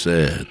 so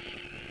sad,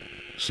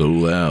 so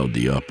loud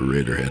the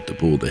operator had to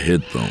pull the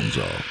headphones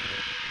off.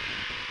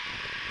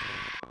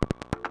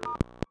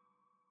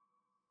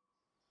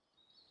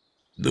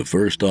 The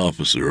first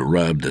officer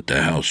arrived at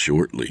the house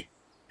shortly.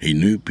 He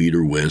knew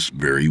Peter West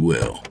very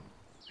well.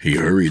 He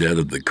hurried out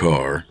of the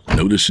car,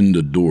 noticing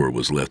the door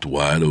was left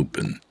wide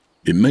open.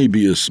 It may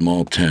be a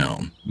small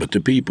town, but the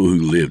people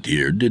who lived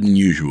here didn't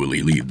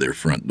usually leave their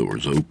front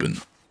doors open.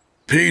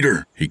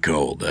 "Peter," he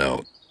called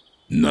out.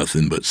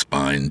 Nothing but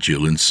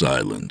spine-chilling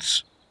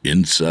silence.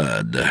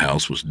 Inside, the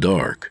house was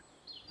dark,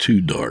 too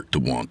dark to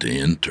want to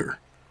enter.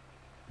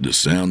 The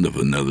sound of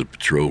another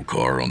patrol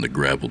car on the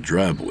gravel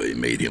driveway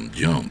made him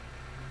jump.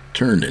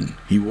 Turning,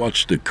 he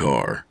watched the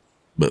car,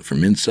 but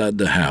from inside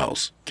the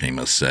house came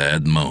a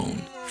sad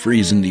moan,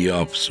 freezing the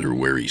officer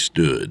where he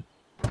stood.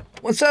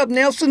 "What's up,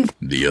 Nelson?"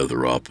 the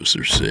other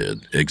officer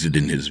said,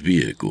 exiting his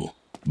vehicle,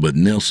 but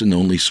Nelson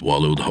only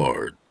swallowed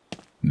hard.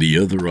 The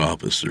other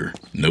officer,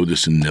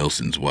 noticing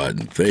Nelson's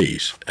whitened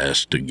face,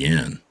 asked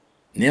again.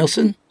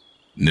 "Nelson?"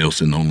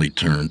 Nelson only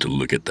turned to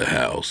look at the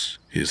house,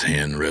 his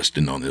hand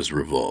resting on his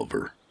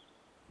revolver.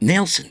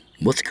 Nelson,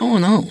 what's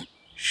going on?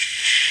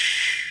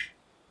 Shh.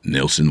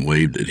 Nelson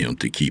waved at him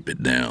to keep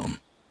it down.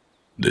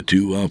 The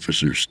two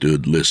officers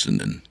stood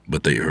listening,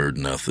 but they heard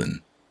nothing.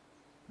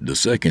 The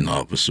second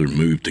officer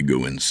moved to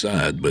go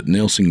inside, but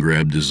Nelson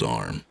grabbed his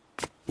arm.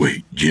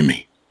 Wait,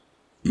 Jimmy.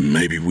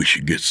 Maybe we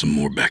should get some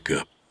more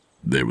backup.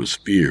 There was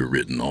fear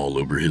written all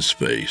over his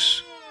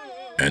face.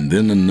 And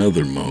then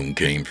another moan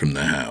came from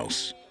the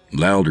house,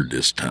 louder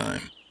this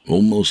time,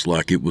 almost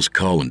like it was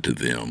calling to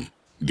them,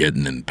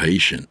 getting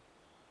impatient.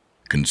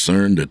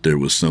 Concerned that there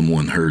was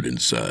someone hurt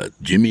inside,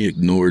 Jimmy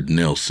ignored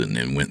Nelson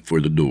and went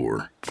for the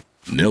door.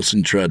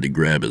 Nelson tried to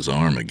grab his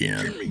arm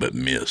again, but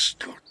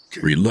missed.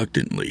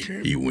 Reluctantly,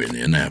 he went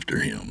in after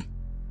him.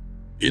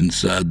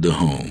 Inside the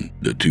home,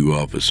 the two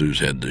officers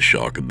had the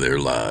shock of their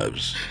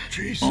lives.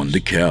 Jesus. On the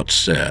couch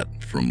sat,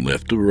 from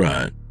left to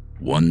right,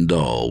 one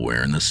doll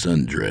wearing a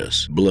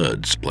sundress,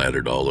 blood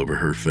splattered all over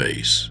her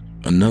face.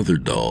 Another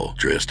doll,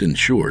 dressed in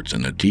shorts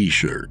and a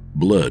t-shirt,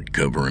 blood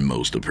covering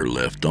most of her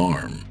left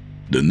arm.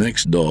 The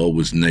next doll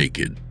was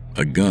naked,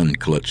 a gun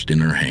clutched in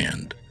her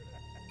hand.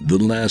 The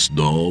last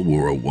doll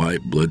wore a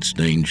white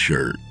blood-stained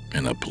shirt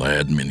and a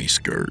plaid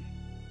miniskirt.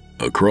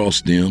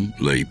 Across them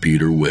lay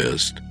Peter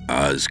West,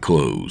 eyes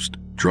closed,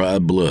 dry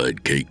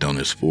blood caked on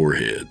his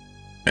forehead.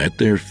 At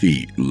their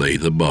feet lay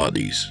the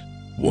bodies,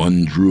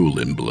 one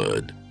drooling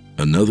blood,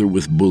 another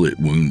with bullet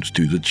wounds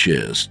to the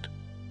chest,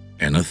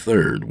 and a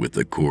third with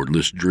a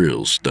cordless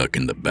drill stuck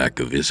in the back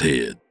of his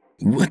head.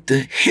 What the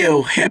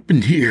hell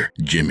happened here?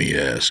 Jimmy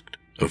asked,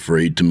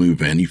 afraid to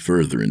move any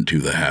further into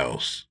the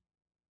house.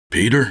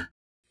 Peter?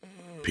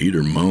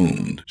 Peter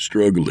moaned,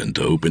 struggling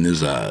to open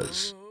his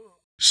eyes.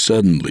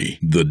 Suddenly,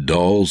 the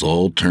dolls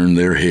all turned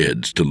their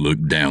heads to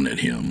look down at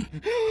him.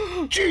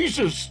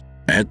 Jesus!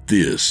 At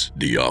this,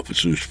 the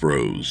officers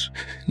froze.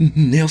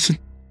 Nelson,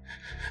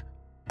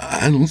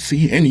 I don't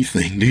see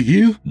anything, do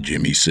you?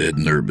 Jimmy said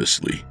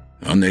nervously,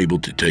 unable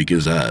to take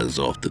his eyes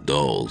off the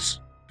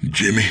dolls.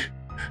 Jimmy,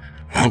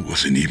 I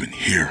wasn't even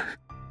here.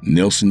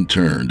 Nelson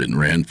turned and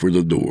ran for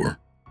the door.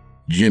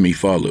 Jimmy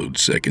followed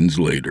seconds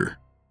later.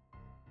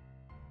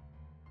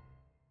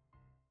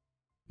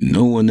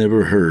 No one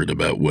ever heard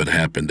about what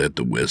happened at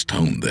the West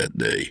home that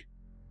day.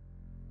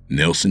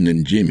 Nelson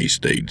and Jimmy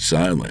stayed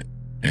silent,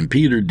 and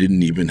Peter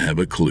didn't even have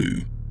a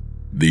clue.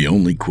 The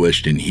only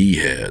question he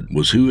had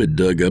was who had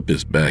dug up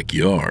his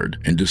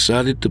backyard and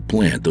decided to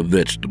plant a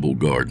vegetable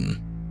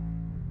garden.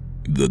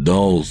 The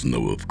dolls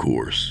know, of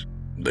course.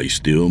 They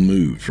still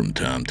move from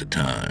time to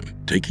time,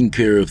 taking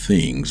care of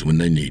things when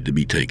they need to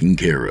be taken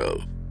care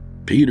of.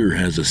 Peter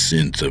has a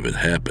sense of it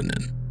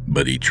happening,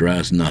 but he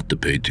tries not to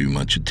pay too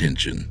much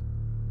attention.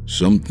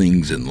 Some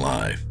things in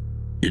life,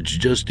 it's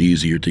just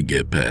easier to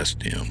get past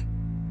them.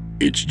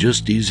 It's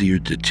just easier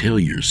to tell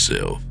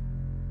yourself,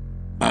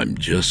 I'm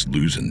just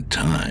losing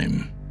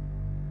time.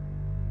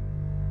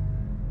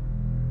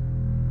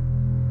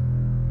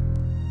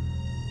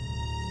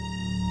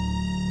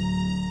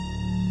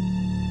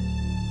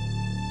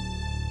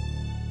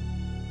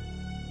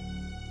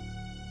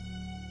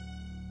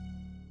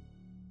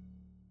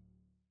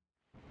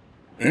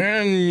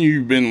 And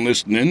you've been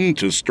listening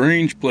to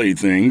Strange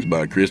Playthings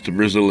by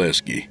Christopher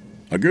Zaleski.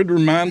 A good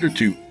reminder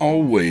to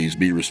always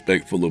be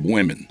respectful of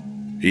women,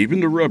 even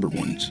the rubber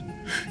ones.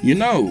 You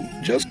know,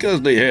 just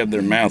because they have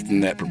their mouth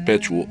in that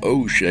perpetual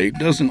O shape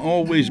doesn't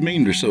always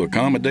mean they're so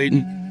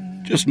accommodating.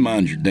 Just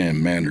mind your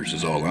damn manners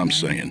is all I'm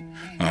saying.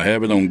 I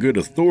have it on good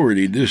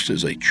authority this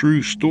is a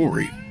true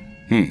story.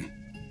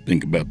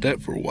 Think about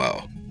that for a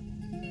while.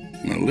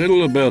 A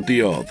little about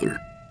the author.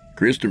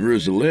 Christopher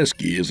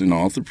Zaleski is an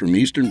author from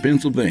eastern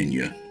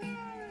Pennsylvania.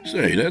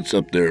 Say, that's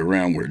up there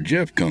around where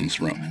Jeff comes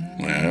from.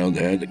 Well,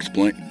 that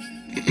explains...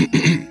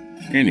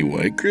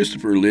 Anyway,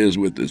 Christopher lives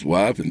with his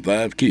wife and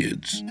 5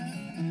 kids.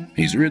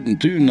 He's written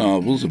 2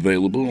 novels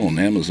available on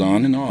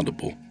Amazon and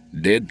Audible.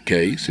 Dead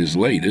Case, his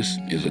latest,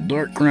 is a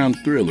dark crime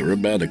thriller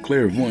about a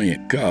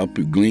clairvoyant cop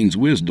who gleans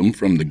wisdom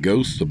from the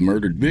ghosts of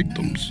murdered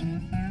victims.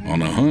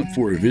 On a hunt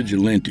for a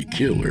vigilante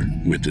killer,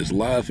 with his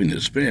life and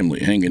his family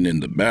hanging in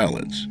the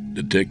balance,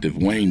 Detective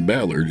Wayne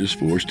Ballard is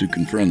forced to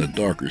confront a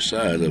darker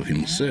side of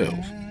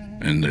himself,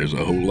 and there's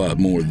a whole lot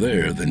more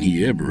there than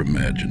he ever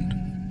imagined.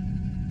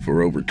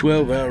 For over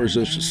 12 hours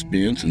of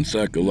suspense and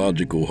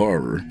psychological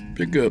horror,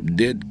 pick up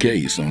Dead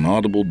Case on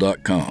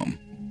Audible.com.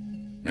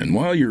 And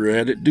while you're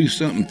at it, do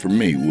something for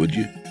me, would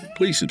you?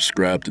 Please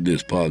subscribe to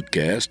this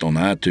podcast on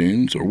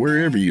iTunes or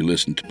wherever you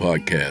listen to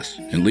podcasts,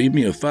 and leave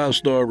me a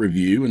 5-star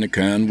review and a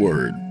kind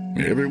word.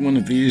 Every one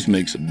of these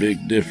makes a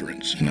big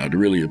difference, and I'd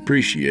really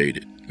appreciate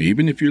it,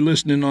 even if you're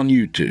listening on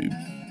YouTube.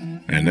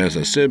 And as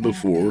I said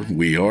before,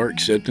 we are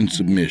accepting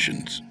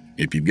submissions.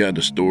 If you've got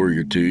a story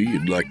or 2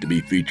 you'd like to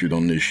be featured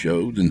on this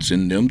show, then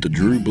send them to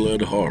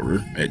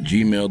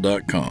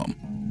drewbloodhorror@gmail.com.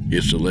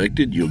 If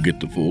selected, you'll get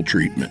the full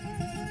treatment.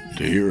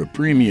 To hear a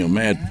premium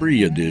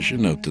ad-free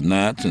edition of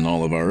tonight's and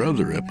all of our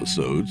other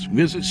episodes,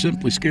 visit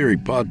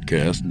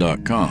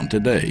simplyscarypodcast.com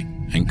today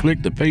and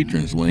click the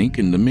patrons link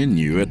in the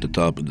menu at the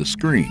top of the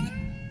screen.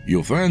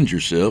 You'll find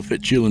yourself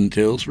at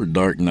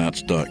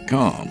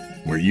chillingtalesfordarknights.com.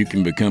 where you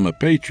can become a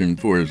patron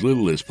for as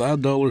little as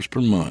 $5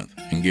 per month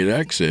and get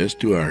access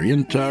to our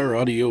entire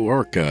audio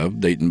archive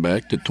dating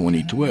back to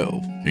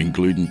 2012,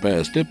 including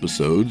past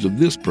episodes of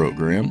this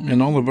program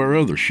and all of our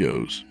other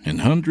shows, and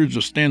hundreds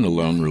of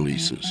standalone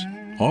releases,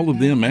 all of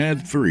them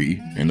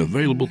ad-free and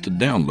available to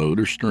download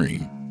or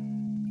stream.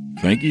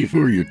 Thank you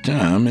for your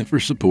time and for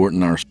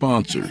supporting our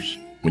sponsors.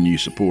 When you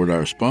support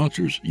our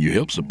sponsors, you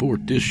help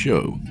support this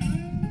show.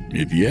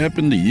 If you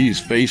happen to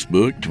use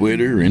Facebook,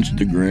 Twitter,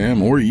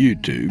 Instagram, or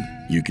YouTube,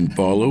 you can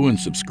follow and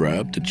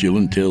subscribe to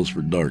Chillin' Tales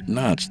for Dark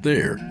Nights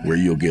there, where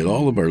you'll get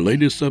all of our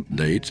latest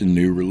updates and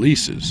new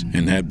releases,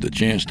 and have the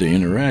chance to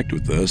interact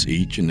with us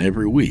each and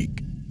every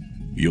week.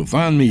 You'll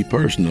find me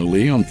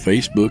personally on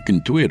Facebook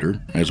and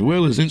Twitter, as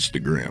well as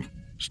Instagram.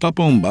 Stop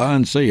on by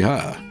and say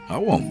hi. I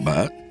won't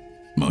bite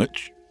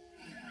much.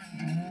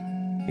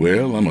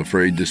 Well, I'm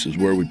afraid this is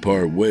where we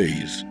part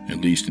ways,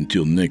 at least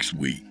until next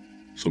week.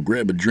 So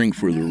grab a drink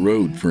for the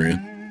road,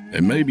 friend,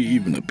 and maybe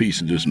even a piece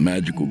of this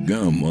magical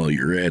gum while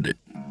you're at it.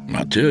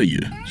 I tell you,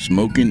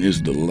 smoking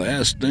is the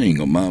last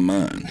thing on my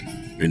mind.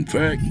 In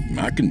fact,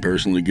 I can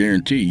personally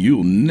guarantee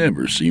you'll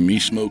never see me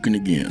smoking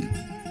again.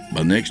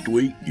 By next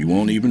week, you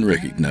won't even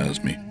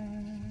recognize me.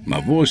 My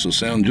voice will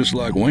sound just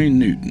like Wayne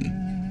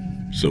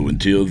Newton. So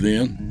until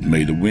then,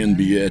 may the wind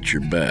be at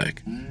your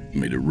back.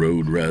 May the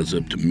road rise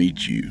up to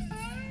meet you.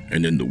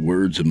 And in the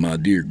words of my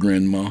dear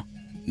grandma,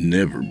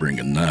 never bring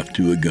a knife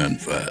to a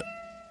gunfight,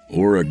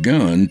 or a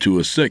gun to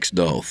a sex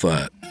doll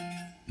fight.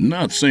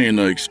 Not saying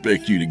I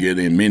expect you to get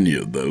in many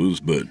of those,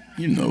 but,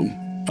 you know,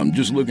 I'm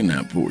just looking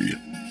out for you.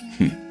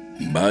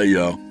 Bye,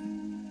 y'all.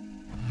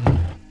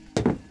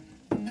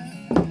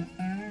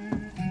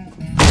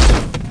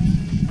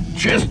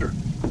 Chester,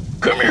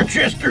 come here,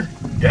 Chester.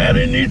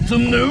 Daddy needs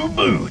some new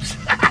boots.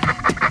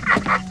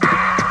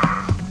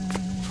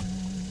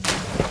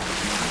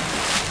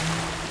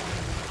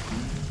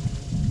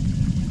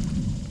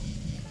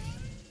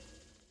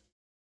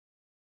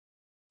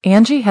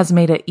 Angie has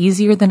made it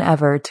easier than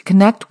ever to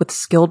connect with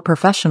skilled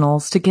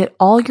professionals to get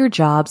all your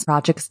jobs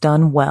projects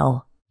done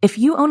well. If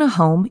you own a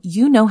home,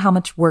 you know how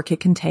much work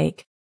it can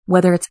take,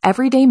 whether it's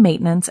everyday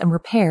maintenance and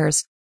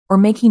repairs or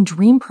making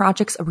dream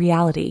projects a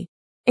reality.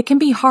 It can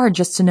be hard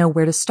just to know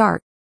where to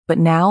start, but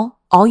now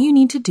all you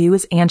need to do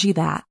is Angie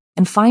that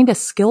and find a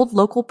skilled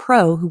local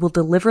pro who will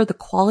deliver the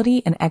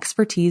quality and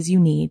expertise you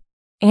need.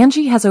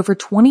 Angie has over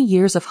 20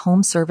 years of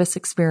home service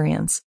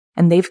experience,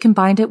 and they've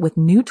combined it with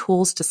new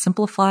tools to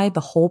simplify the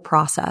whole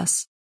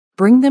process.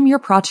 Bring them your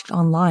project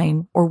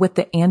online or with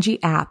the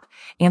Angie app,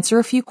 answer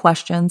a few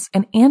questions,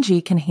 and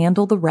Angie can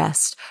handle the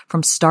rest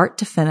from start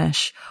to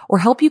finish, or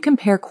help you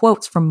compare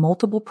quotes from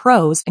multiple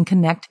pros and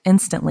connect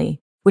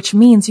instantly, which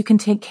means you can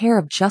take care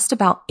of just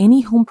about any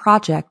home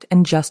project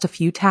in just a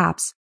few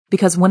taps.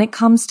 Because when it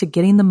comes to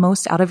getting the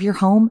most out of your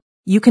home,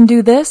 you can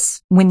do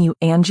this when you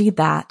Angie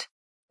that.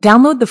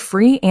 Download the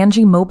free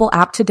Angie mobile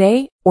app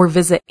today or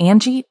visit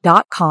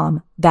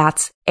Angie.com.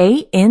 That's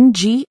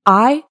ANGI.com.